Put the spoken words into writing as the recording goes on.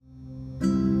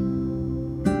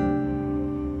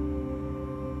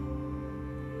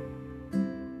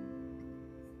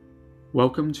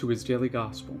Welcome to His Daily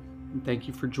Gospel, and thank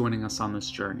you for joining us on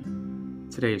this journey.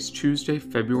 Today is Tuesday,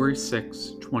 February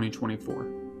 6, 2024.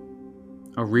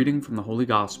 A reading from the Holy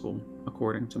Gospel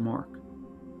according to Mark.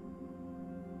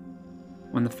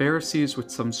 When the Pharisees with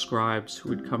some scribes who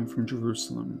had come from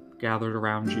Jerusalem gathered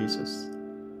around Jesus,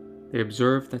 they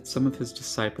observed that some of his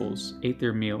disciples ate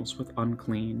their meals with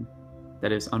unclean,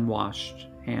 that is, unwashed,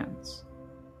 hands.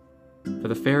 For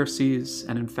the Pharisees,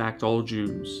 and in fact all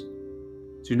Jews,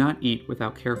 do not eat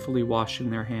without carefully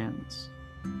washing their hands,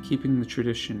 keeping the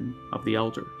tradition of the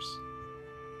elders.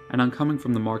 And on coming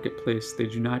from the marketplace, they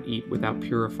do not eat without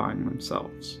purifying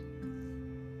themselves.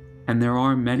 And there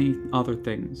are many other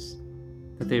things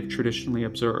that they have traditionally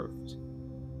observed: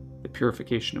 the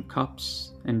purification of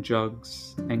cups and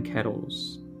jugs and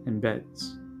kettles and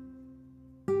beds.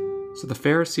 So the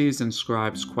Pharisees and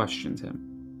scribes questioned him.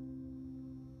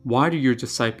 "Why do your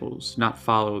disciples not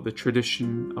follow the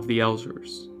tradition of the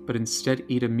elders, but instead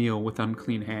eat a meal with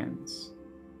unclean hands?"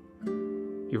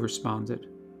 He responded,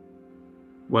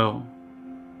 "Well,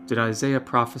 did Isaiah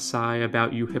prophesy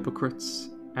about you hypocrites,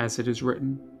 as it is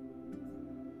written?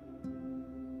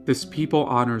 This people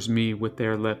honors me with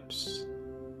their lips,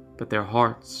 but their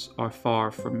hearts are far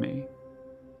from me.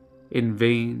 In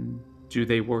vain do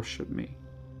they worship me,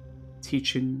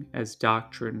 teaching as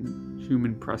doctrine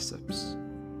human precepts.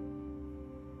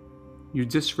 You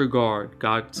disregard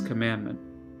God's commandment,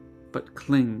 but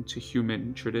cling to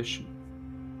human tradition."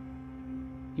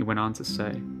 He went on to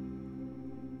say,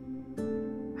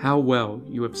 "How well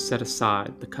you have set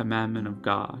aside the commandment of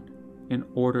God in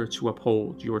order to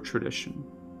uphold your tradition.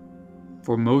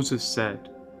 For Moses said,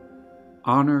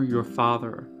 'Honor your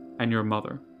father and your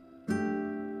mother,'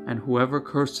 and whoever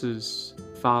curses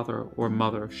father or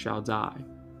mother shall die.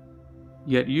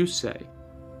 Yet you say,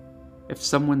 if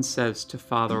someone says to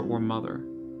father or mother,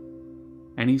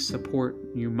 'Any support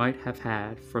you might have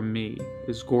had from me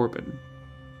is Gorban,'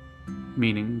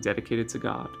 meaning dedicated to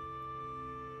God,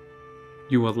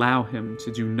 you allow him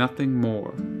to do nothing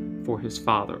more for his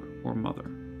father or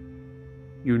mother.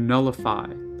 You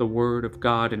nullify the word of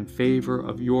God in favor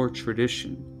of your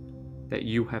tradition that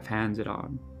you have handed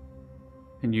on,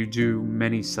 and you do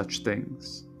many such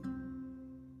things."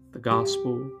 The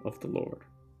Gospel of the Lord.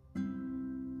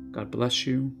 God bless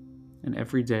you, and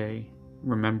every day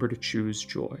remember to choose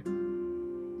joy.